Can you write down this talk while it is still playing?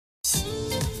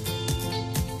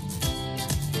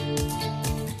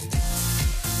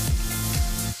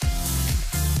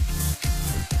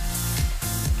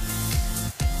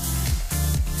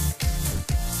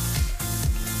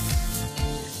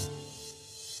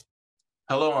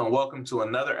Hello and welcome to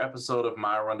another episode of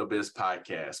My Arundel Biz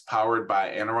podcast, powered by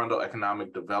Anne Arundel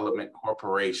Economic Development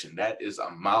Corporation. That is a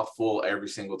mouthful every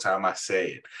single time I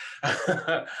say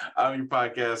it. I'm your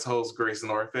podcast host, Grayson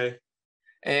Orfe.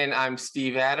 And I'm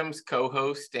Steve Adams,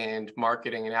 co-host and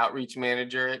marketing and outreach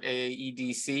manager at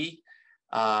AAEDC.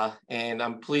 And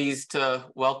I'm pleased to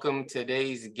welcome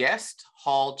today's guest,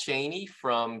 Hall Cheney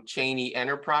from Cheney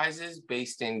Enterprises,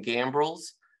 based in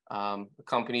Gambrills, a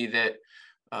company that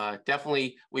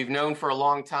definitely we've known for a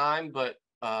long time, but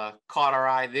caught our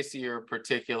eye this year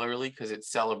particularly because it's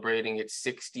celebrating its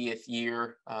 60th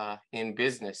year in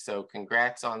business. So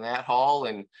congrats on that, Hall,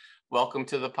 and welcome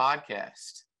to the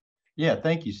podcast. Yeah,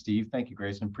 thank you, Steve. Thank you,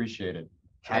 Grayson. Appreciate it.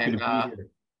 Happy to be here.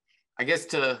 I guess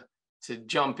to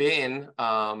jump in,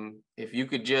 if you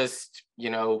could just,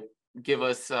 give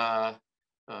us a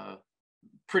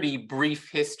pretty brief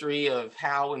history of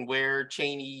how and where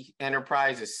Cheney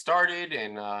Enterprises started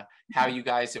and how you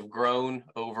guys have grown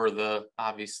over the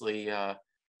obviously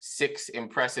 6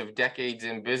 impressive decades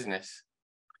in business.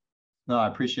 No, I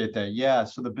appreciate that. Yeah,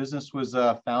 so the business was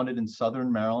founded in Southern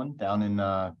Maryland, down in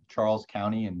Charles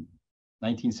County in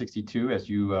 1962, as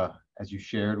you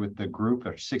shared with the group,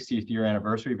 our 60th year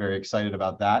anniversary. Very excited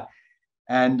about that,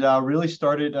 and really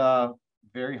started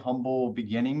very humble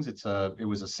beginnings. It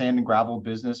was a sand and gravel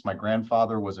business. My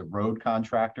grandfather was a road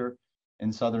contractor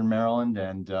in Southern Maryland,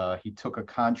 and he took a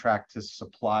contract to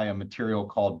supply a material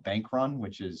called bank run,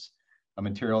 which is a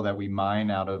material that we mine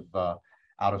out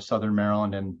of Southern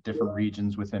Maryland and different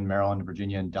regions within Maryland,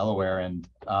 Virginia, and Delaware. And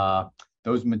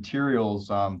those materials,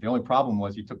 the only problem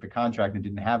was he took the contract and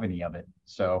didn't have any of it.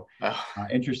 So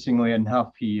interestingly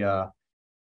enough, he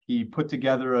put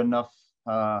together enough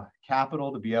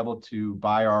capital to be able to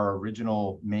buy our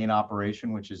original main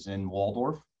operation, which is in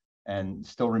Waldorf and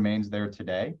still remains there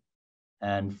today.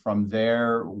 And from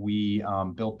there, we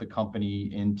built the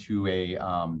company into a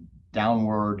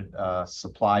downward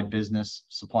supply business,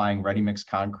 supplying ready-mix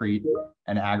concrete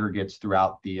and aggregates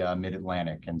throughout the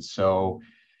mid-Atlantic. And so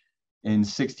in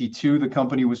 62, the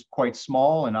company was quite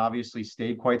small and obviously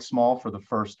stayed quite small for the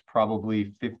first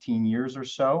probably 15 years or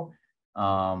so.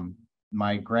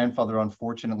 My grandfather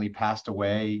unfortunately passed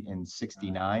away in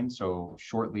 69, so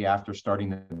shortly after starting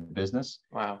the business.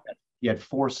 Wow. He had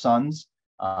 4 sons,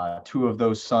 2 of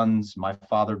those sons, my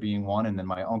father being one, and then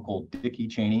my uncle Dickie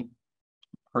Cheney,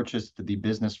 purchased the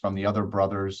business from the other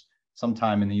brothers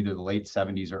sometime in either the late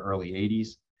 70s or early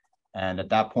 80s. And at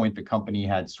that point, the company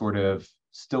had sort of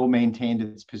still maintained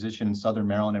its position in Southern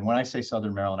Maryland. And when I say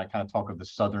Southern Maryland, I kind of talk of the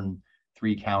southern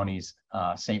 3 counties,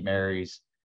 St. Mary's,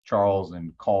 Charles,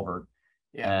 and Calvert.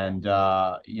 Yeah. And,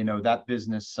 that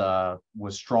business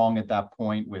was strong at that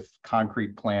point with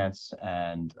concrete plants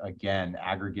and, again,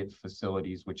 aggregate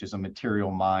facilities, which is a material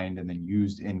mined and then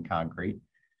used in concrete.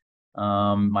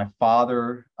 My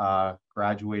father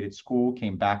graduated school,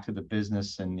 came back to the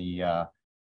business in the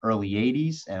early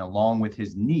 80s, and along with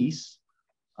his niece,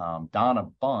 Donna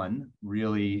Bunn,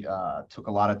 really took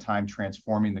a lot of time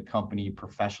transforming the company,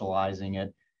 professionalizing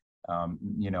it,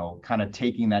 kind of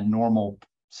taking that normal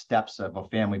steps of a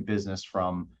family business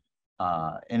from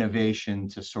innovation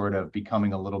to sort of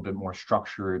becoming a little bit more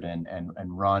structured and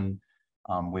run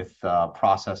with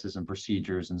processes and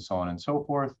procedures and so on and so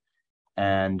forth.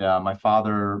 And my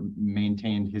father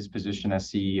maintained his position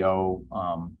as CEO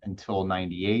until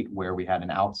 98, where we had an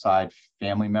outside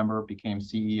family member became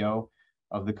CEO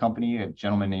of the company, a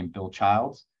gentleman named Bill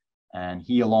Childs. And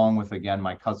he, along with, again,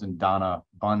 my cousin Donna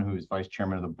Bunn, who is vice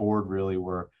chairman of the board, really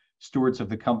were stewards of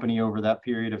the company over that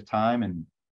period of time. And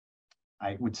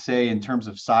I would say in terms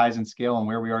of size and scale and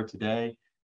where we are today,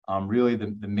 really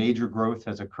the major growth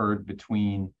has occurred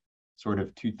between sort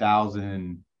of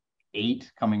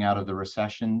 2008 coming out of the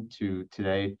recession to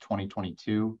today,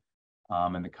 2022.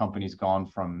 And the company's gone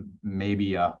from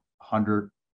maybe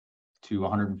 100 to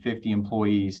 150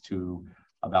 employees to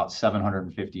about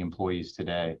 750 employees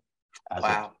today as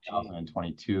of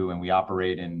 2022. And we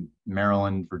operate in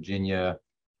Maryland, Virginia,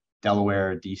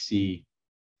 Delaware, DC,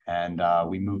 and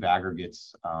we move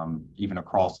aggregates even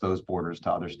across those borders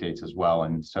to other states as well.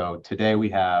 And so today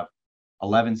we have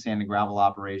 11 sand and gravel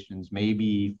operations,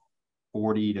 maybe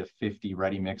 40 to 50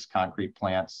 ready-mix concrete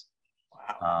plants,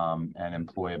 and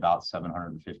employ about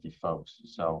 750 folks.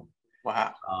 So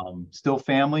wow. Still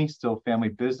family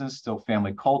business, still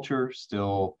family culture,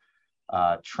 still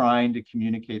trying to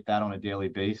communicate that on a daily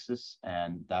basis.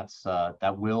 And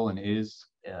that will and is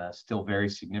still very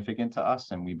significant to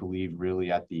us. And we believe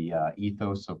really at the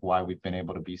ethos of why we've been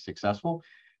able to be successful,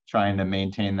 trying to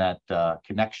maintain that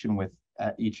connection with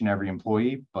each and every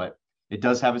employee. But it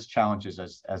does have its challenges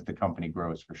as the company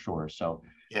grows, for sure. So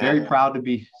very proud to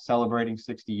be celebrating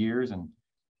 60 years. And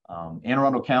Anne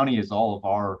Arundel County is all of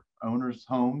our owners'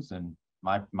 homes and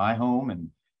my home, and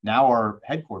now our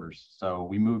headquarters. So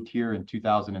we moved here in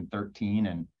 2013,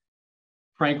 and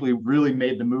frankly, really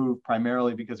made the move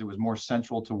primarily because it was more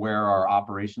central to where our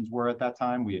operations were at that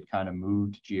time. We had kind of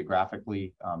moved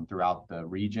geographically throughout the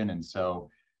region. And so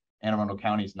Anne Arundel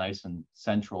County is nice and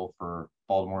central for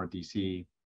Baltimore, DC,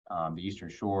 the Eastern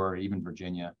Shore, even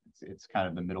Virginia. It's kind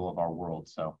of the middle of our world.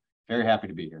 So very happy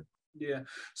to be here. Yeah.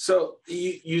 So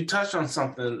you touched on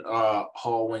something,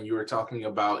 Hall, when you were talking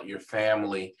about your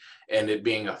family and it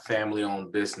being a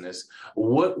family-owned business.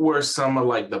 What were some of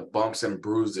like the bumps and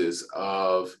bruises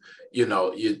of,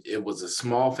 it was a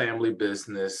small family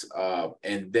business,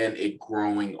 and then it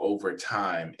growing over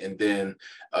time, and then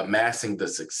amassing the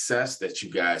success that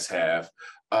you guys have?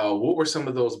 What were some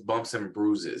of those bumps and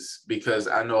bruises? Because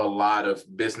I know a lot of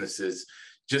businesses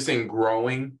just in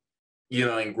growing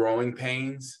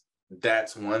pains,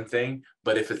 that's one thing.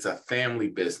 But if it's a family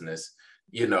business,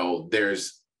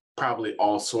 there's probably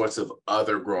all sorts of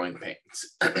other growing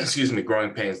pains,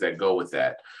 growing pains that go with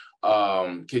that.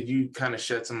 Could you kind of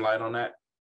shed some light on that?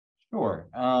 Sure.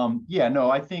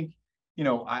 I think,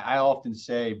 I often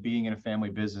say being in a family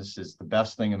business is the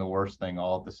best thing and the worst thing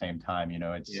all at the same time.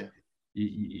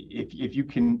 If you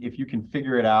can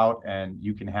figure it out and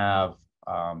you can have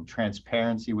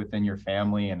transparency within your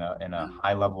family and a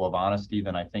high level of honesty,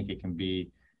 then I think it can be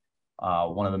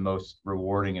one of the most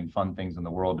rewarding and fun things in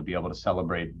the world to be able to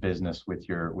celebrate business with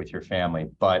your family.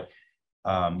 But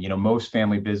most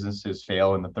family businesses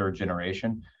fail in the third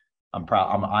generation.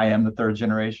 I am the third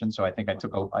generation, so I think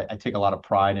I take a lot of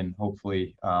pride in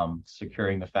hopefully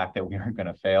securing the fact that we aren't going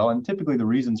to fail. And typically the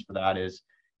reasons for that is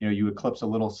you eclipse a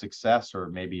little success or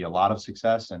maybe a lot of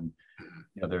success, and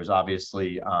there's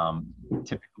obviously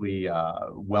typically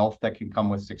wealth that can come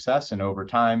with success, and over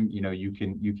time you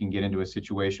can get into a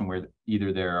situation where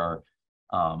either there are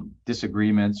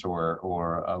disagreements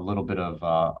or a little bit of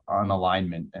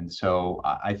unalignment. And so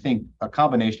I think a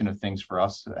combination of things for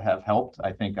us have helped.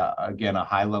 I think again, a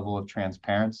high level of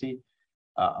transparency,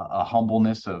 a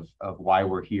humbleness of why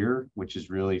we're here, which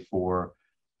is really for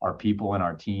our people and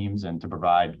our teams, and to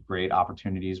provide great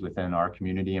opportunities within our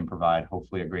community and provide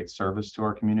hopefully a great service to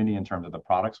our community in terms of the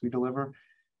products we deliver.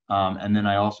 And then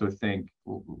I also think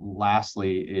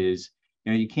lastly is,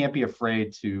 you can't be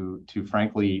afraid to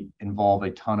frankly involve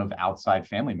a ton of outside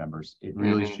family members. It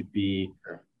really should be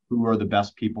who are the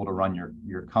best people to run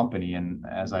your company. And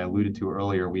as I alluded to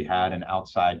earlier, we had an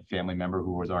outside family member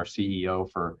who was our CEO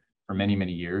for many,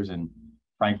 many years. And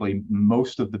frankly,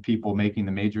 most of the people making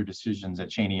the major decisions at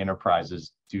Cheney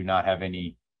Enterprises do not have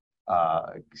any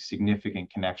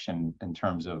significant connection in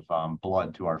terms of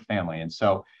blood to our family. And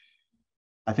so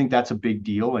I think that's a big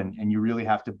deal, and you really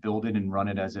have to build it and run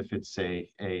it as if it's a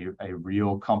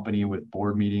real company with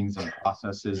board meetings and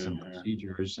processes and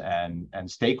procedures and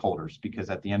stakeholders, because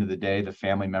at the end of the day, the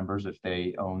family members, if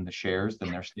they own the shares,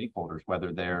 then they're stakeholders,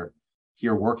 whether they're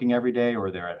here working every day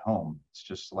or they're at home. It's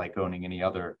just like owning any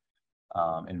other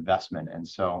investment. And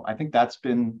so I think that's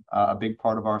been a big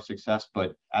part of our success.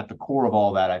 But at the core of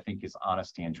all that, I think, is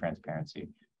honesty and transparency,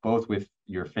 both with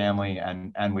your family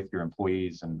and with your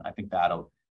employees. And I think that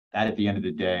at the end of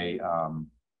the day,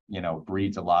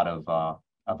 breeds a lot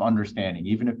of understanding.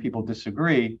 Even if people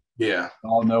disagree, we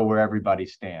all know where everybody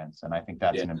stands. And I think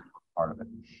that's an important part of it.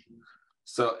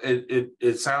 So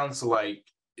it sounds like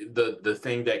the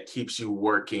thing that keeps you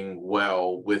working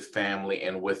well with family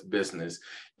and with business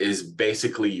is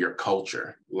basically your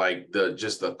culture, like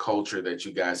the culture that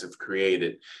you guys have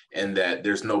created, and that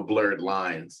there's no blurred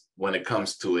lines when it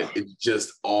comes to it. It's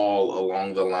just all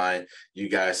along the line. You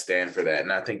guys stand for that.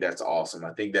 And I think that's awesome.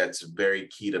 I think that's very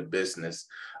key to business,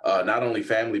 not only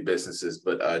family businesses,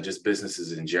 but just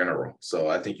businesses in general. So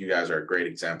I think you guys are a great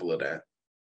example of that.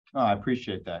 Oh, I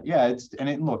appreciate that. Yeah, it's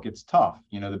tough.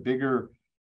 The bigger,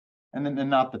 and then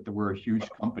not that we're a huge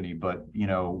company, but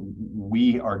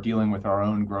we are dealing with our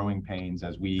own growing pains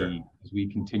as we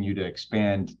continue to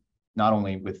expand, not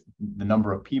only with the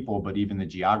number of people, but even the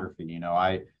geography.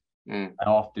 I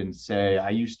often say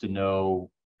I used to know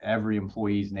every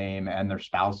employee's name and their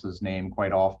spouse's name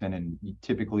quite often, and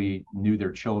typically knew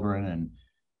their children.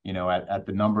 And at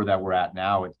the number that we're at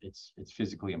now, it's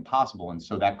physically impossible. And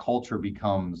so that culture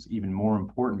becomes even more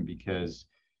important, because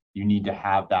you need to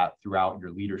have that throughout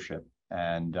your leadership,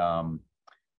 and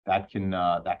that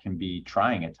can be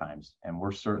trying at times. And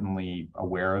we're certainly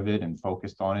aware of it and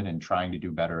focused on it and trying to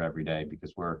do better every day,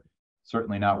 because we're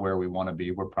certainly not where we want to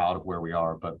be. We're proud of where we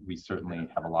are, but we certainly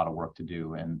have a lot of work to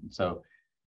do. And so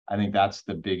I think that's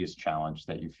the biggest challenge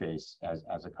that you face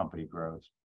as a company grows.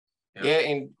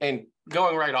 Yeah, and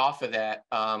going right off of that,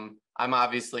 I'm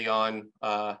obviously on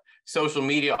social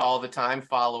media all the time,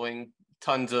 following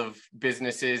tons of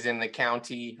businesses in the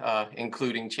county,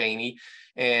 including Cheney,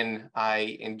 and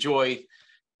I enjoy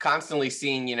constantly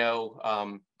seeing,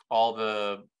 all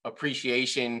the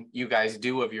appreciation you guys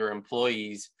do of your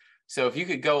employees. So if you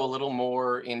could go a little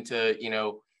more into,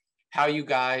 how you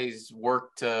guys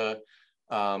work to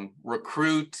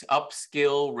recruit,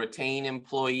 upskill, retain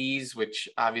employees, which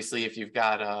obviously if you've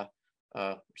got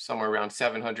somewhere around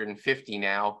 750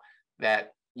 now,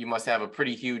 that you must have a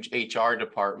pretty huge HR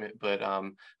department. But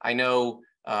I know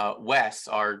Wes,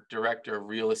 our director of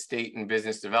real estate and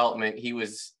business development, he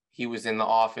was in the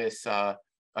office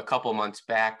a couple months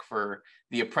back for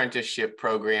the apprenticeship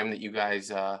program that you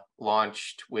guys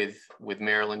launched with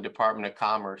Maryland Department of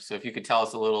Commerce. So if you could tell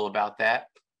us a little about that.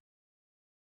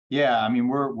 Yeah, I mean,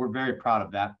 we're very proud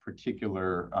of that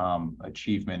particular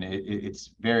achievement.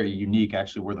 It's very unique.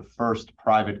 Actually, we're the first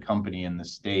private company in the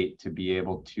state to be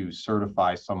able to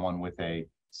certify someone with a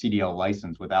CDL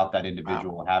license without that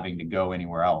individual having to go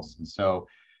anywhere else. And so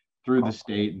through the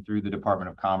state and through the Department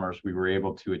of Commerce, we were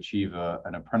able to achieve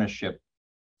an apprenticeship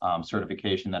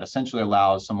certification that essentially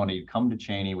allows someone to come to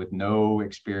Cheney with no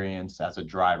experience as a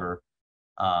driver.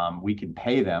 We can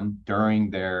pay them during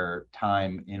their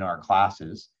time in our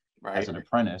classes as an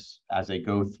apprentice as they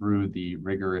go through the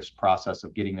rigorous process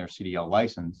of getting their CDL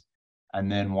license.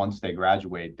 And then once they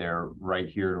graduate, they're right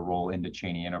here to roll into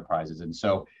Cheney Enterprises. And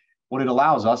so what it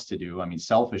allows us to do, I mean,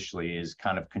 selfishly, is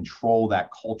kind of control that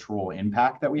cultural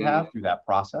impact that we have through that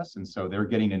process. And so they're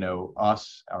getting to know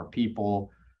us, our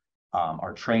people,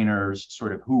 our trainers,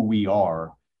 sort of who we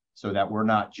are, so that we're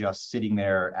not just sitting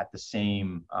there at the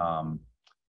same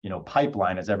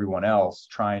pipeline as everyone else,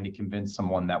 trying to convince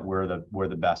someone that we're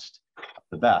the best of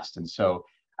the best. And so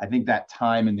I think that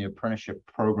time in the apprenticeship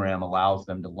program allows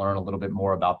them to learn a little bit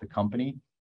more about the company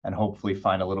and hopefully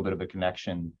find a little bit of a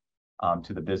connection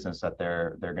to the business that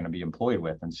they're going to be employed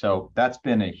with. And so that's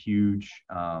been a huge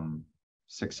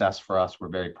success for us. We're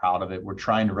very proud of it. We're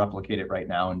trying to replicate it right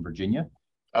now in Virginia.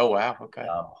 Oh, wow. Okay.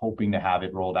 Hoping to have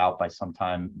it rolled out by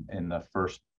sometime in the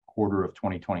first quarter of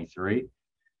 2023.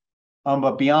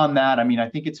 But beyond that, I mean, I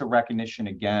think it's a recognition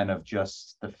again of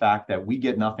just the fact that we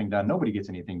get nothing done. Nobody gets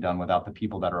anything done without the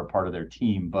people that are a part of their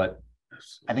team. But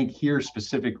I think here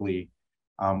specifically,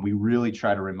 we really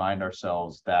try to remind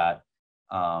ourselves that,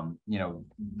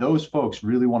 those folks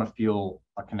really want to feel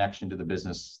a connection to the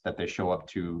business that they show up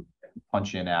to,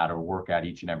 punch in at, or work at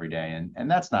each and every day. And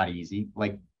that's not easy.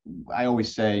 Like I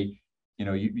always say,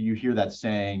 you hear that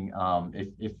saying,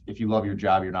 if you love your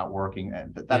job, you're not working.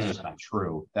 And that's just not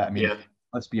true.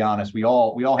 Let's be honest. We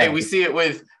all hey, we see it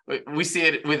with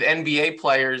NBA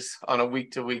players on a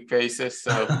week-to-week basis.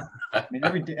 So I mean,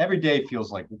 every day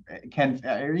feels like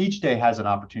each day has an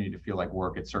opportunity to feel like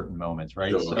work at certain moments,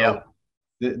 right? So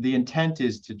the intent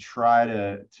is to try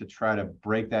to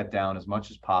break that down as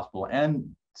much as possible,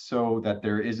 and so that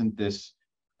there isn't this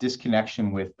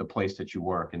disconnection with the place that you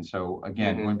work. And so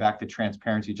again, going back to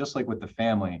transparency, just like with the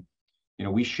family,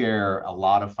 we share a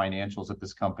lot of financials at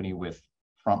this company with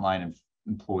frontline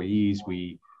employees.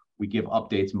 We give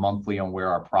updates monthly on where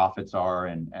our profits are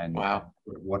and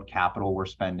what capital we're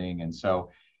spending.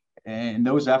 And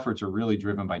those efforts are really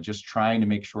driven by just trying to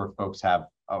make sure folks have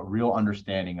a real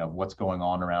understanding of what's going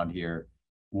on around here.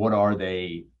 What are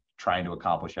they trying to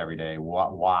accomplish every day?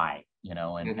 Why?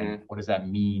 And what does that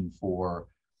mean for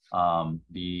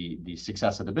the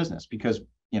success of the business? Because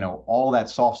all that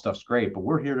soft stuff's great, but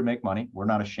we're here to make money. We're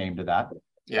not ashamed of that.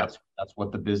 That's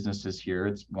what the business is here.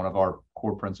 It's one of our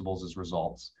core principles is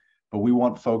results. But we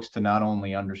want folks to not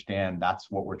only understand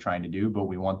that's what we're trying to do, but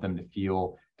we want them to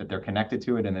feel that they're connected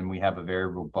to it. And then we have a very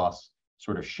robust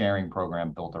sort of sharing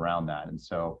program built around that. And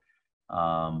so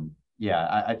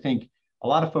I think a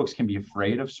lot of folks can be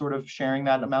afraid of sort of sharing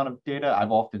that amount of data.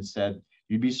 I've often said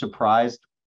you'd be surprised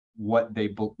what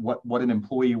an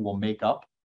employee will make up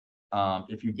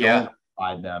if you don't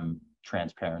provide them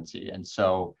transparency. And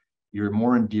so you're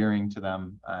more endearing to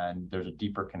them, and there's a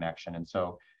deeper connection. And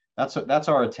so that's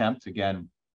our attempt. Again,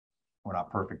 we're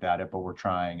not perfect at it, but we're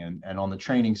trying. And on the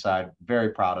training side, very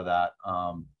proud of that.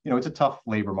 It's a tough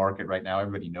labor market right now.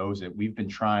 Everybody knows it. We've been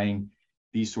trying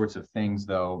these sorts of things,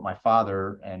 though. My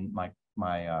father and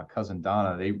my cousin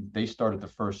Donna, they started the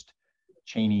first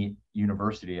Cheney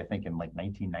University, I think, in like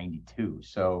 1992.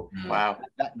 So wow,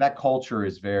 that culture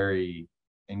is very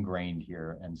ingrained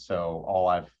here. And so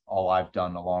all I've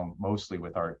done, along mostly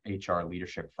with our HR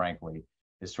leadership, frankly,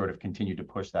 is sort of continue to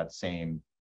push that same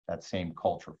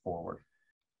culture forward.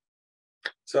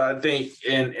 So I think,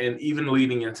 and even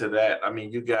leading into that, I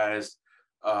mean, you guys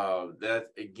that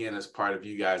again is part of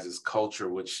you guys' culture,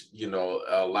 which, you know,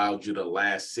 allowed you to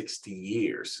last 60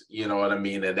 years. You know what I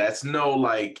mean? And that's no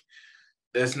like,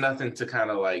 there's nothing to kind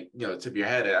of like, you know, tip your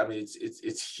head at. I mean,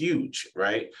 it's huge,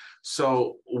 right?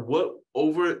 So what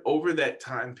over that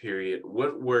time period,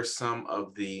 what were some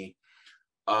of the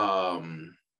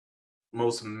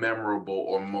most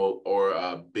memorable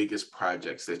or biggest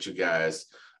projects that you guys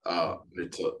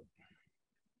undertook?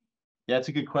 Yeah, it's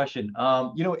a good question.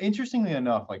 You know, interestingly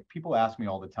enough, like people ask me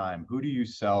all the time, who do you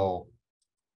sell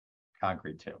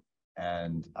concrete to?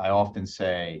 And I often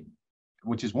say,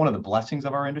 which is one of the blessings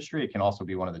of our industry, it can also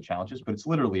be one of the challenges, but it's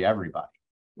literally everybody.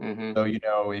 Mm-hmm. So, you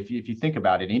know, if you think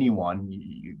about it, anyone,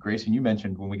 Grayson, you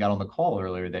mentioned when we got on the call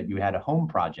earlier that you had a home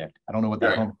project. I don't know what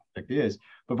that home project is,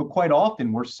 but quite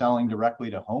often we're selling directly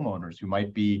to homeowners who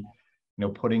might be, you know,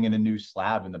 putting in a new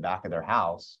slab in the back of their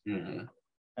house. Mm-hmm.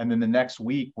 And then the next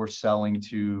week we're selling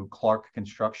to Clark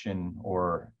Construction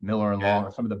or Miller and Long,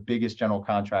 or some of the biggest general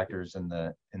contractors in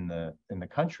the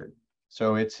country.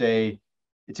 So it's a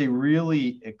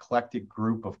really eclectic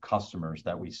group of customers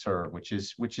that we serve, which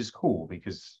is cool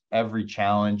because every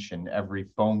challenge and every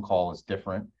phone call is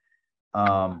different.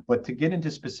 But to get into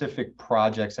specific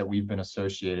projects that we've been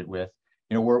associated with,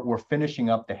 you know, we're finishing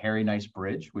up the Harry Nice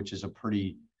Bridge, which is a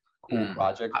pretty cool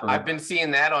project. I've been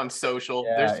seeing that on social.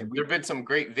 Yeah, There've been some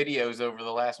great videos over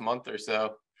the last month or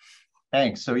so.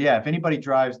 Thanks. So yeah, if anybody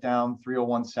drives down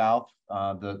 301 South,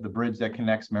 the bridge that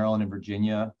connects Maryland and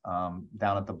Virginia,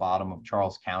 down at the bottom of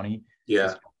Charles County,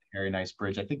 yeah, very nice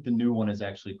bridge. I think the new one is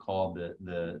actually called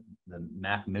the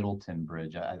Mac Middleton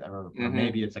Bridge, or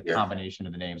maybe it's a combination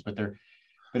of the names. But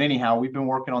anyhow, we've been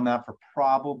working on that for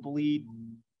probably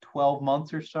 12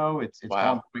 months or so. It's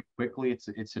gone quickly.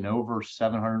 It's an over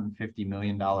 $750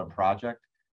 million project.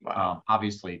 Wow.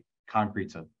 Obviously,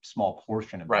 concrete's a small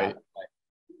portion of that.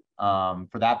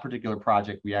 For that particular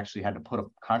project, we actually had to put a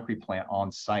concrete plant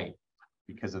on site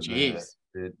because of the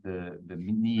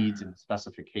needs and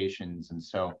specifications. And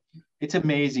so it's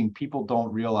amazing. People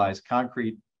don't realize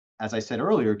concrete, as I said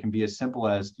earlier, can be as simple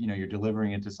as, you know, you're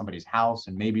delivering it to somebody's house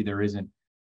and maybe there isn't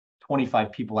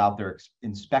 25 people out there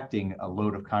inspecting a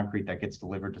load of concrete that gets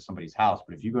delivered to somebody's house.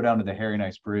 But if you go down to the Harry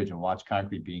Nice Bridge and watch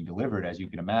concrete being delivered, as you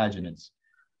can imagine, it's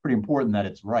pretty important that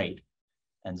it's right.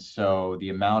 And so the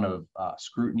amount of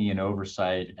scrutiny and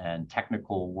oversight and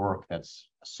technical work that's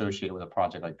associated with a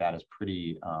project like that is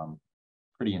pretty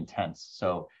intense.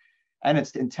 So, and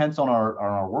it's intense on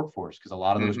our workforce because a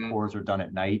lot of those cores are done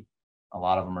at night. A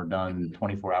lot of them are done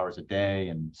 24 hours a day.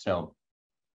 And so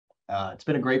it's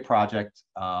been a great project.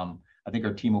 I think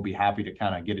our team will be happy to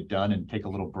kind of get it done and take a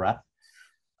little breath.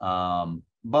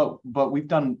 But we've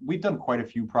done quite a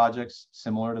few projects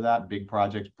similar to that. Big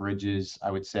projects, bridges, I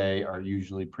would say, are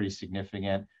usually pretty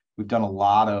significant. We've done a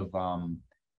lot of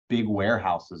big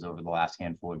warehouses over the last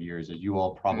handful of years. As you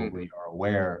all probably are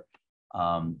aware,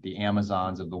 the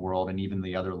Amazons of the world and even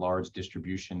the other large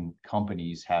distribution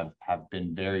companies have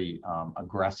been very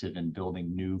aggressive in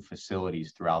building new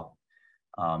facilities throughout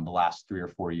the last 3 or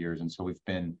 4 years. And so we've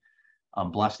been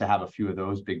blessed to have a few of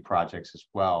those big projects as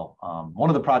well. One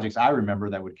of the projects I remember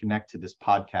that would connect to this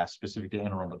podcast specific to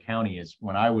Anne Arundel County is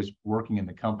when I was working in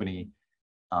the company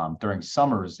during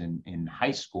summers in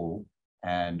high school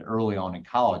and early on in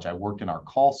college. I worked in our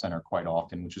call center quite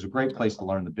often, which is a great place to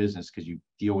learn the business because you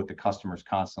deal with the customers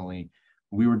constantly.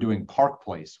 We were doing Park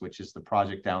Place, which is the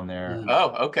project down there.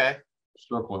 Oh, okay.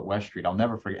 Circle at West Street. I'll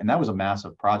never forget. And that was a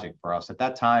massive project for us. At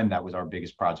that time, that was our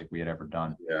biggest project we had ever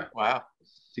done. Yeah. Wow.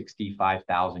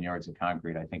 65,000 yards of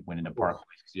concrete, I think, went into Park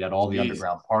Place. So you had all the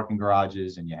underground parking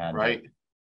garages and you had,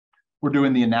 we're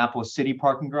doing the Annapolis City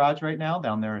parking garage right now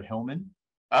down there at Hillman.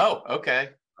 Oh, okay.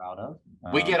 Proud of.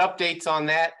 We get updates on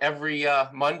that every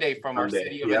Monday from our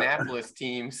City of Annapolis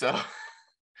team. So,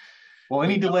 well,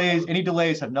 any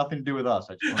delays have nothing to do with us.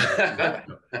 I just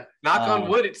want to knock on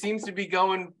wood. It seems to be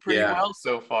going pretty well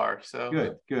so far.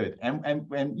 So good.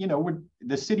 And you know,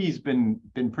 the city's been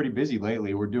pretty busy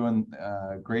lately. We're doing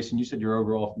Grayson, you said you're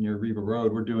over off near Riva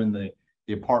Road. We're doing the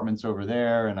apartments over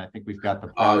there, and I think we've got the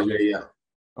project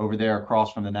over there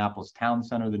across from the Annapolis Town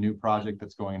Center, the new project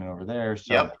that's going in over there.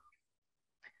 So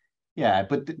yeah,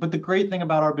 but the great thing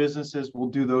about our business is we'll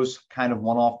do those kind of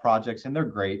one-off projects, and they're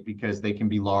great because they can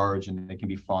be large and they can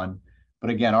be fun. But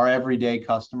again, our everyday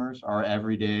customers, our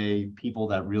everyday people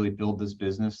that really build this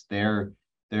business, they're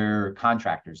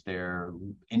contractors. They're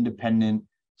independent,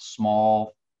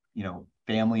 small, you know,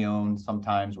 family-owned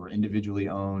sometimes or individually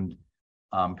owned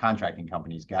contracting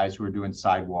companies. Guys who are doing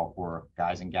sidewalk work,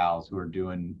 guys and gals who are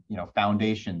doing, you know,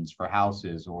 foundations for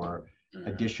houses or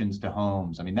additions to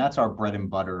homes. I mean, that's our bread and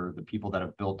butter, the people that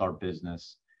have built our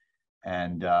business.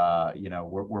 And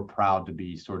we're proud to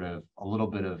be sort of a little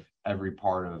bit of every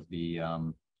part of the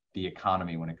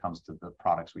economy when it comes to the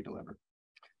products we deliver.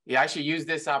 Yeah, I should use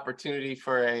this opportunity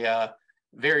for a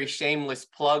very shameless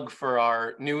plug for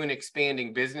our new and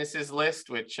expanding businesses list,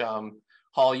 which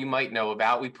Hall, you might know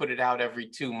about. We put it out every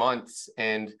 2 months,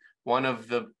 and one of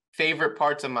the favorite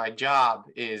parts of my job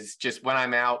is just when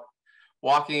I'm out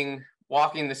walking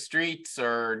the streets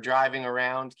or driving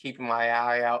around, keeping my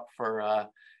eye out for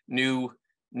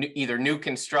either new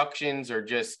constructions or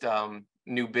just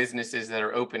new businesses that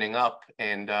are opening up.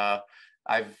 And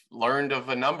I've learned of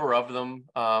a number of them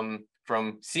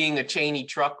from seeing a Cheney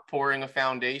truck pouring a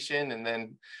foundation and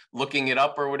then looking it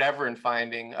up or whatever and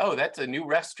finding, oh, that's a new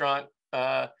restaurant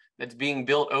that's being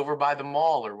built over by the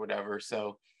mall or whatever.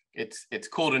 So it's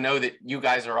cool to know that you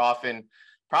guys are often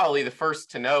probably the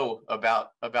first to know about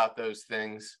those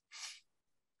things.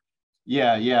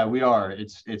 Yeah, we are.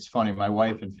 It's funny. My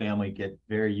wife and family get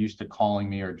very used to calling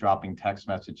me or dropping text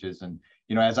messages. And,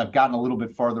 as I've gotten a little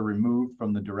bit farther removed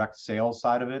from the direct sales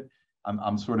side of it,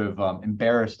 I'm sort of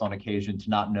embarrassed on occasion to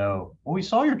not know. Well, we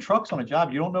saw your trucks on a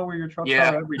job. You don't know where your trucks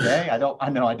are every day. I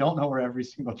don't know where every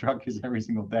single truck is every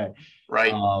single day.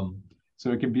 Right.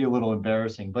 So it can be a little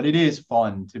embarrassing, but it is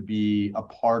fun to be a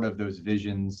part of those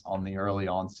visions on the early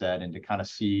onset and to kind of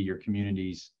see your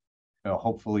communities,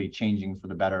 hopefully changing for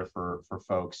the better for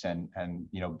folks and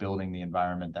building the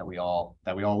environment that we all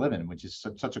live in, which is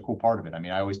such a cool part of it. I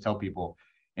mean, I always tell people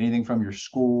anything from your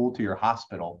school to your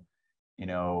hospital.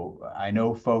 I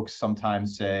know folks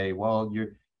sometimes say, well,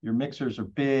 your mixers are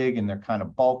big and they're kind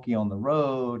of bulky on the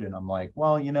road. And I'm like,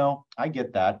 well, I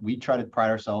get that. We try to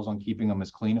pride ourselves on keeping them as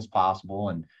clean as possible.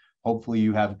 And hopefully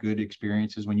you have good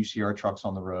experiences when you see our trucks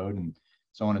on the road and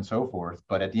so on and so forth.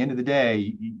 But at the end of the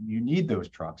day, you need those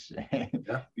trucks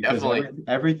because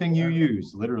everything you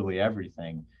use, literally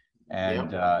everything.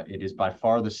 And it is by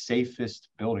far the safest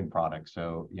building product.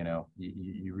 So,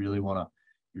 you really want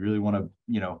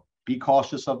to, be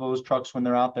cautious of those trucks when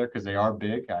they're out there because they are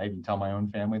big. I even tell my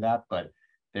own family that, but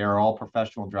they are all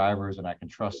professional drivers and I can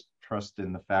trust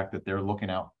in the fact that they're looking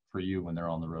out for you when they're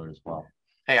on the road as well.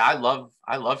 Hey, I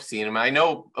love seeing them. I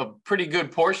know a pretty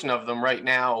good portion of them right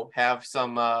now have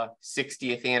some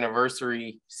 60th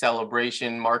anniversary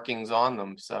celebration markings on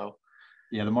them. So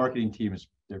yeah, the marketing team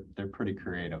they're pretty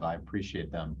creative. I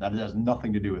appreciate them. That has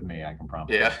nothing to do with me, I can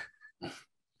promise. Yeah.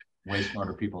 Way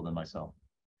smarter people than myself.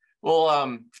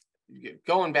 Well,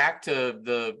 going back to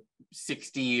the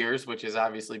 60 years, which has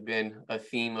obviously been a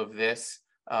theme of this,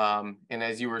 and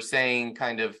as you were saying,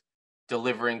 kind of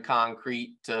delivering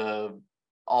concrete to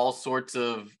all sorts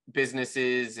of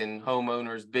businesses and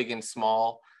homeowners, big and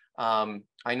small.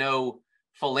 I know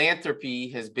philanthropy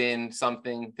has been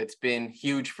something that's been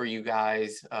huge for you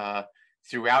guys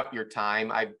throughout your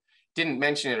time. I didn't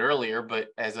mention it earlier, but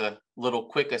as a little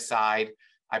quick aside,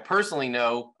 I personally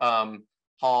know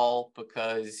Hall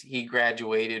because he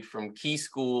graduated from Key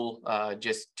School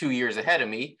just 2 years ahead of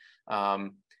me.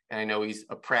 And I know he's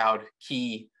a proud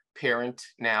Key parent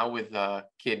now with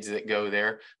kids that go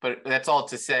there. But that's all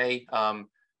to say,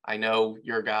 I know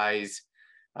your guys'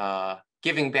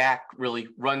 giving back really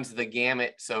runs the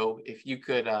gamut. So if you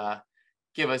could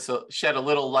shed a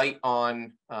little light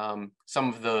on some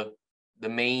of the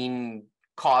main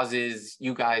causes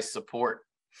you guys support.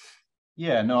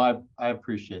 Yeah, no, I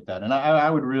appreciate that. And I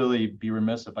would really be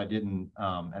remiss if I didn't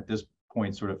at this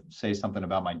point sort of say something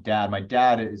about my dad. My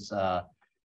dad is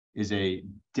a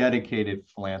dedicated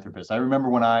philanthropist. I remember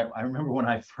when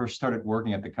I first started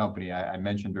working at the company, I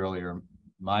mentioned earlier,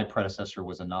 my predecessor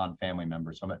was a non-family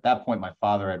member. So at that point, my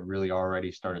father had really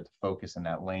already started to focus in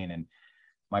that lane. And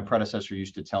my predecessor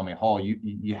used to tell me, Hall,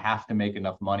 you have to make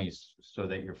enough money so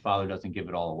that your father doesn't give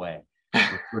it all away.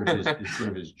 It's sort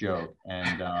of his joke.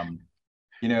 And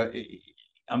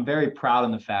I'm very proud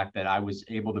in the fact that I was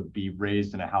able to be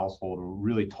raised in a household who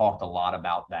really talked a lot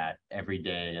about that every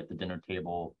day at the dinner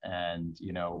table. And,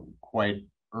 quite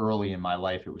early in my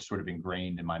life, it was sort of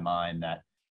ingrained in my mind that,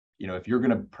 if you're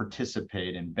going to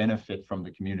participate and benefit from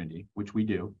the community, which we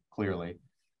do clearly,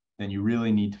 then you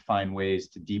really need to find ways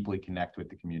to deeply connect with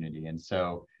the community. And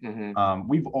so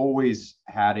we've always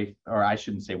had or I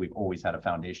shouldn't say we've always had a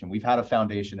foundation. We've had a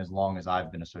foundation as long as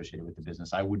I've been associated with the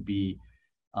business. I would be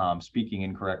speaking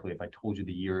incorrectly if I told you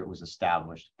the year it was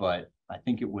established, but I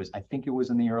think it was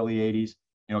in the early 80s.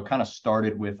 It kind of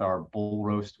started with our bull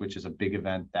roast, which is a big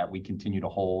event that we continue to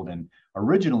hold. And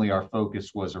originally our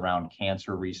focus was around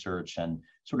cancer research and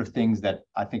sort of things that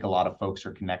I think a lot of folks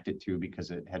are connected to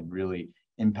because it had really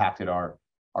impacted our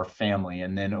family.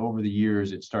 And then over the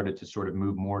years, it started to sort of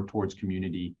move more towards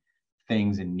community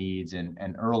things and needs.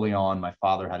 And early on, my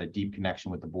father had a deep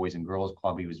connection with the Boys and Girls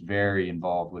Club. He was very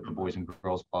involved with the Boys and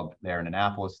Girls Club there in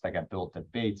Annapolis that got built at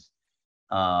Bates.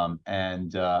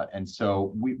 And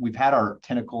so we've had our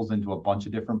tentacles into a bunch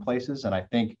of different places. And I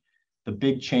think the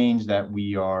big change that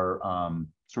we are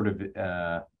sort of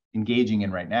engaging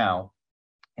in right now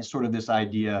is sort of this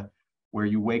idea where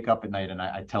you wake up at night, and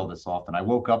I tell this often. I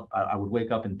would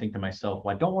wake up and think to myself,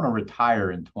 well, I don't want to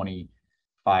retire in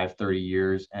 25, 30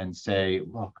 years and say,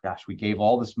 look, gosh, we gave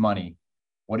all this money.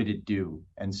 What did it do?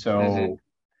 And so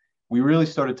we really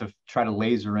started to try to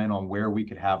laser in on where we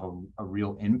could have a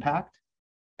real impact.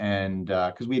 And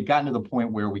because we had gotten to the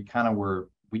point where we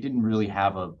didn't really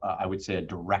have I would say, a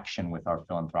direction with our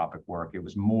philanthropic work. It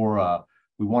was more,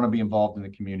 we want to be involved in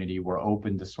the community. We're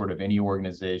open to sort of any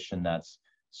organization that's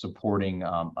supporting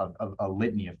a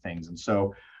litany of things. And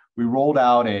so we rolled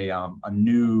out a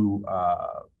new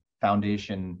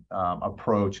foundation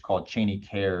approach called Cheney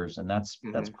Cares. And that's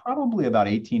probably about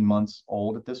 18 months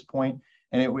old at this point.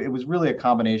 And it was really a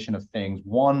combination of things.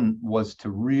 One was to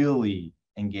really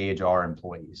engage our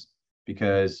employees,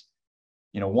 because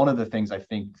one of the things I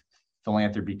think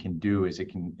philanthropy can do is it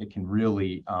can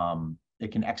really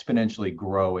it can exponentially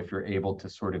grow if you're able to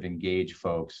sort of engage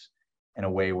folks in a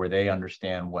way where they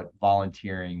understand what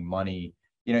volunteering, money,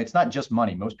 it's not just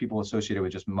money. Most people associate it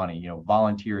with just money.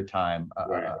 Volunteer time,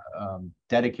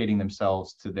 dedicating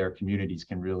themselves to their communities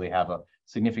can really have a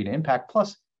significant impact.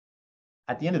 Plus,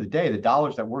 at the end of the day, the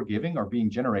dollars that we're giving are being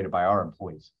generated by our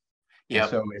employees. Yeah.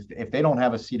 So if they don't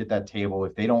have a seat at that table,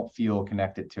 if they don't feel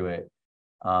connected to it,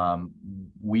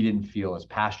 we didn't feel as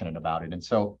passionate about it. And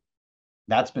so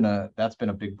that's been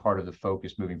a big part of the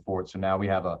focus moving forward. So now we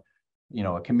have a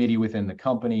committee within the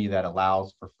company that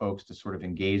allows for folks to sort of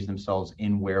engage themselves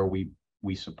in where we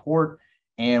support.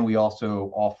 And we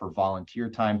also offer volunteer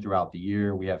time throughout the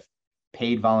year. We have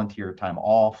paid volunteer time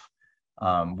off.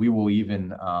 We will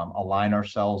even align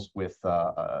ourselves with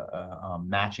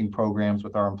matching programs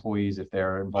with our employees if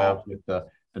they're involved with the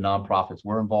nonprofits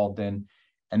we're involved in.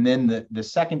 And then the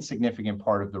second significant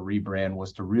part of the rebrand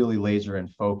was to really laser and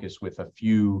focus with a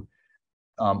few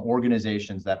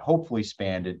organizations that hopefully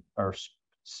spanned,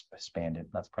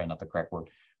 that's probably not the correct word,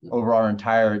 over our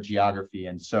entire geography.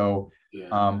 And so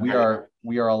we are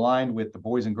aligned with the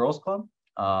Boys and Girls Club,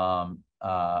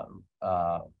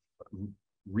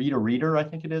 Read a Reader, I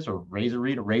think it is, or Raise a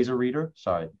Reader,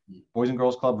 sorry. Boys and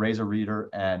Girls Club, Raise a Reader,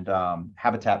 and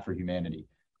Habitat for Humanity.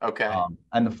 Okay.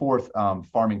 And the fourth,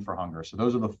 Farming for Hunger. So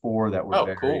those are the four that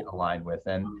we're very aligned with.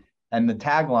 And the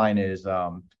tagline is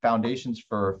Foundations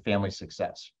for Family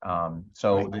Success.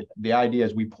 The idea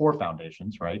is we pour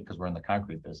foundations, right? Because we're in the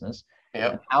concrete business.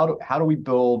 Yep. How do we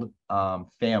build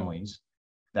families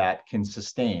that can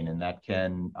sustain and that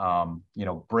can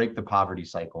break the poverty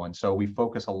cycle? And so we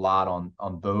focus a lot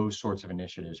on those sorts of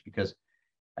initiatives, because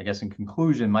I guess in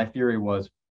conclusion, my theory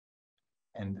was,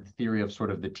 and the theory of sort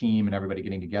of the team and everybody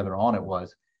getting together on it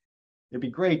was, it'd be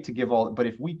great to give but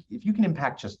if you can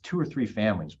impact just 2 or 3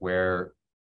 families where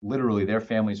literally their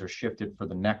families are shifted for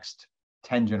the next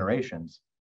 10 generations,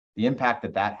 the impact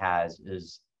that has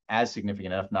is as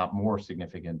significant, if not more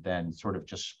significant, than sort of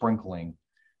just sprinkling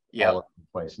all over the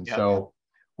place. And so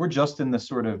we're just in the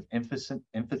sort of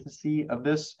infancy of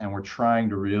this, and we're trying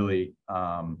to really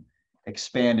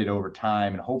expand it over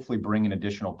time and hopefully bring in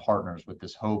additional partners with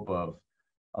this hope of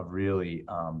really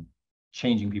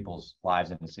changing people's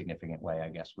lives in a significant way, I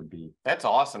guess would be. That's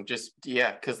awesome.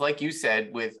 Because like you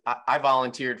said, I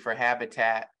volunteered for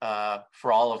Habitat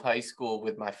for all of high school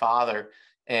with my father,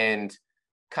 and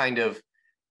kind of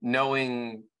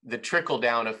knowing the trickle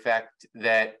down effect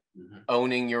that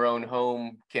owning your own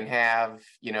home can have.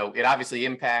 It obviously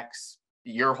impacts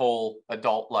your whole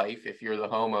adult life if you're the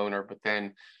homeowner, but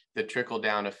then the trickle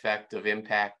down effect of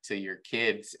impact to your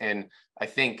kids. And I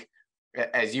think,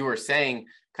 as you were saying,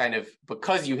 kind of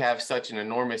because you have such an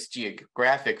enormous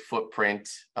geographic footprint,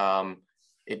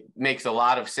 it makes a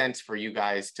lot of sense for you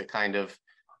guys to kind of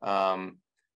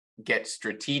get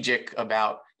strategic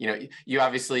about, you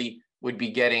obviously would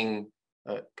be getting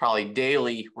probably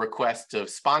daily requests to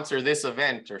sponsor this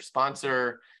event or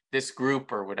sponsor this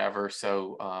group or whatever.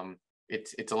 So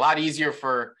it's a lot easier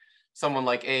for someone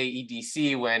like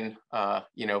AEDC when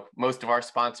most of our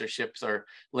sponsorships are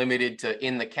limited to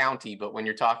in the county, but when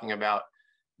you're talking about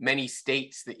many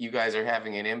states that you guys are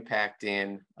having an impact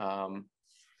in,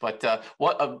 but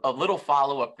what a little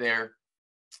follow-up there,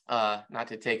 not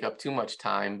to take up too much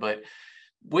time, but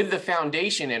with the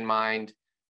foundation in mind,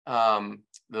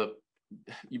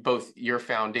 both your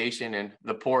foundation and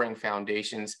the Pouring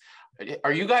Foundations,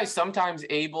 are you guys sometimes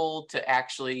able to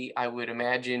actually, I would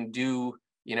imagine, do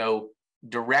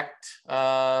direct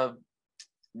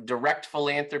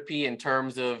philanthropy in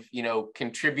terms of,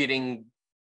 contributing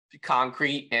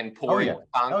concrete and pouring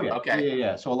concrete? Yeah. Okay.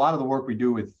 Yeah. So a lot of the work we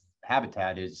do with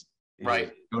Habitat is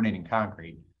right. donating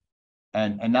concrete.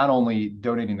 And not only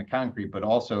donating the concrete, but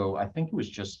also, I think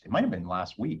it might have been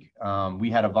last week.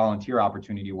 We had a volunteer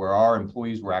opportunity where our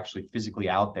employees were actually physically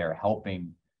out there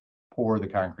helping pour the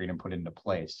concrete and put it into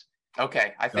place.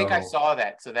 Okay, I think I saw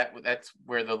that. So that's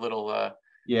where the little.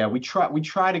 Yeah, we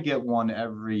try to get one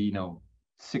every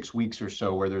 6 weeks or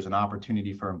so, where there's an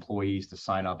opportunity for employees to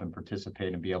sign up and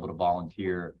participate and be able to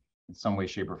volunteer in some way,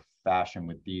 shape, or fashion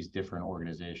with these different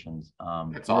organizations.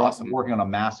 That's awesome. We're working on a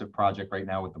massive project right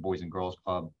now with the Boys and Girls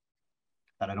Club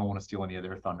that I don't want to steal any of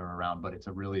their thunder around, but it's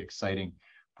a really exciting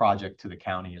project to the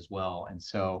county as well. And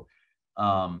so,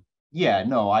 I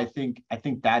think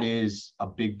that is a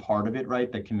big part of it,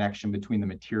 right? The connection between the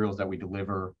materials that we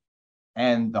deliver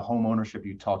and the home ownership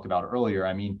you talked about earlier.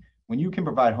 I mean, when you can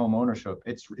provide home ownership,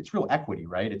 it's real equity,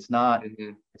 right? It's not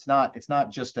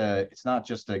just a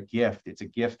gift. It's a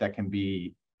gift that can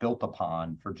be built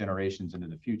upon for generations into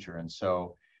the future. And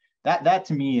so that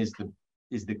to me is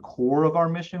the core of our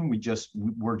mission.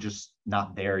 We're just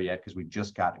not there yet because we've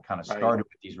just got kind of started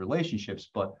with these relationships.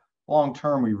 But long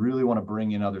term, we really want to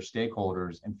bring in other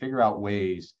stakeholders and figure out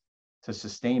ways to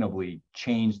sustainably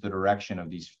change the direction of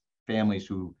these families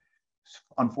who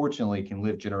unfortunately can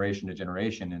live generation to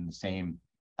generation in the same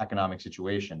economic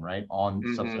situation, right? On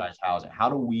subsidized housing. How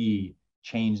do we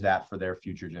change that for their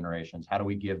future generations? How do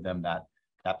we give them that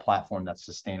platform that's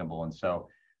sustainable? And so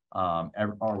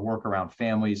our work around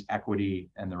families, equity,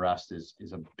 and the rest is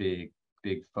a big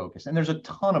focus. And there's a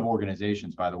ton of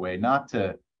organizations, by the way, not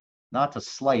to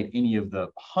slight any of the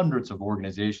hundreds of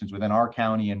organizations within our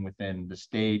county and within the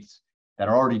states that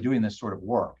are already doing this sort of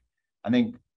work. I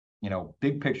think,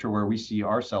 big picture where we see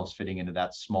ourselves fitting into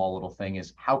that small little thing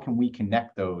is how can we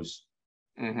connect those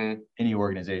any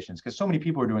organizations? Because so many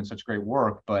people are doing such great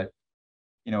work, but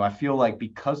I feel like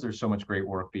because there's so much great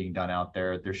work being done out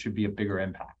there, there should be a bigger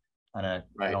impact. And I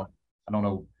don't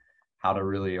know how to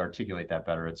really articulate that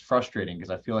better. It's frustrating because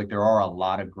I feel like there are a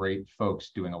lot of great folks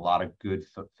doing a lot of good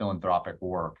philanthropic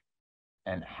work.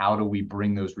 And how do we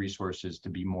bring those resources to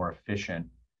be more efficient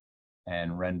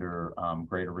and render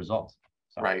greater results?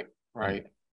 So, Right.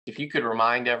 If you could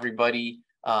remind everybody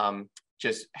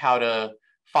just how to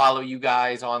follow you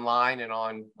guys online and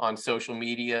on social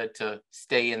media to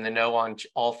stay in the know on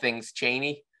all things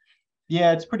Cheney.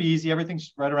 Yeah, it's pretty easy.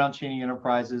 Everything's right around Cheney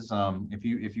Enterprises. If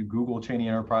you Google Cheney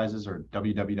Enterprises or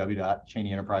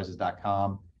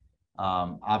www.cheneyenterprises.com,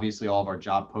 obviously all of our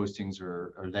job postings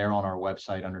are there on our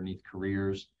website underneath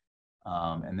careers.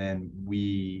 And then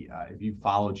if you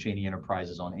follow Cheney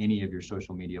Enterprises on any of your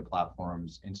social media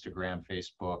platforms, Instagram,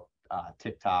 Facebook,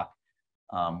 TikTok,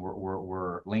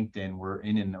 we're LinkedIn, we're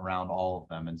in and around all of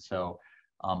them. And so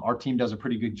our team does a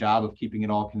pretty good job of keeping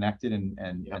it all connected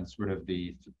and sort of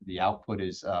the output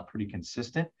is pretty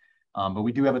consistent. But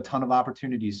we do have a ton of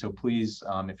opportunities. So please,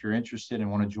 if you're interested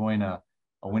and want to join a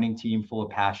winning team full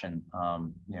of passion,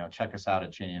 check us out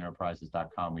at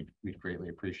cheneyenterprises.com. We'd greatly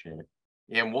appreciate it.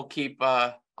 Yeah, and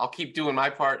I'll keep doing my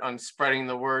part on spreading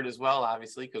the word as well,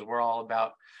 obviously, because we're all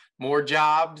about more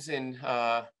jobs and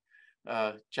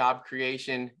job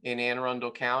creation in Anne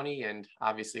Arundel County and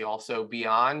obviously also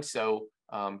beyond. So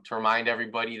to remind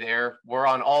everybody there, we're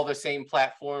on all the same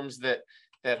platforms that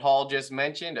Hall just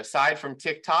mentioned, aside from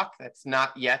TikTok. That's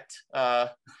not yet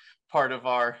part of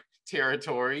our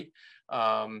territory,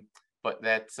 but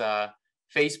that's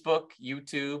Facebook,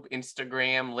 YouTube,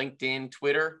 Instagram, LinkedIn,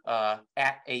 Twitter,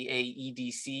 at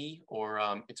AAEDC,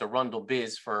 or it's Arundel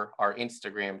Biz for our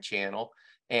Instagram channel.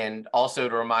 And also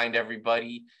to remind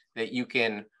everybody that you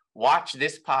can watch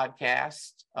this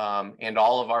podcast and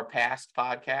all of our past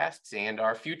podcasts and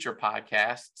our future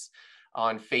podcasts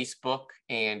on Facebook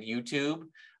and YouTube.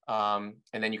 And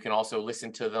then you can also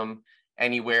listen to them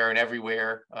anywhere and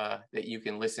everywhere that you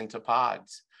can listen to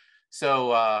pods.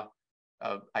 So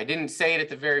I didn't say it at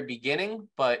the very beginning,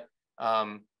 but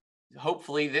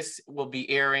hopefully this will be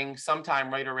airing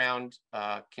sometime right around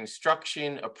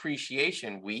Construction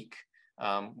Appreciation Week,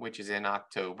 which is in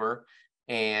October.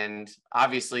 And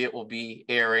obviously it will be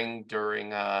airing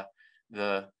during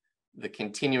the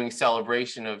continuing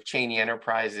celebration of Cheney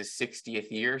Enterprises' 60th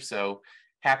year. So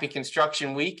happy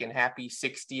Construction Week and happy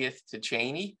 60th to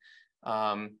Cheney.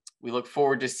 We look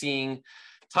forward to seeing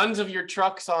tons of your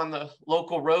trucks on the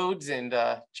local roads and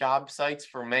job sites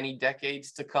for many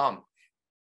decades to come.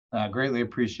 Greatly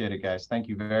appreciate it, guys. Thank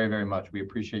you very, very much. We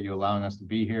appreciate you allowing us to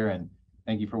be here, and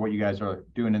thank you for what you guys are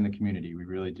doing in the community. We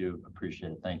really do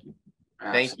appreciate it. Thank you.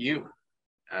 Thank you.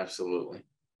 Absolutely.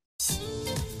 Someday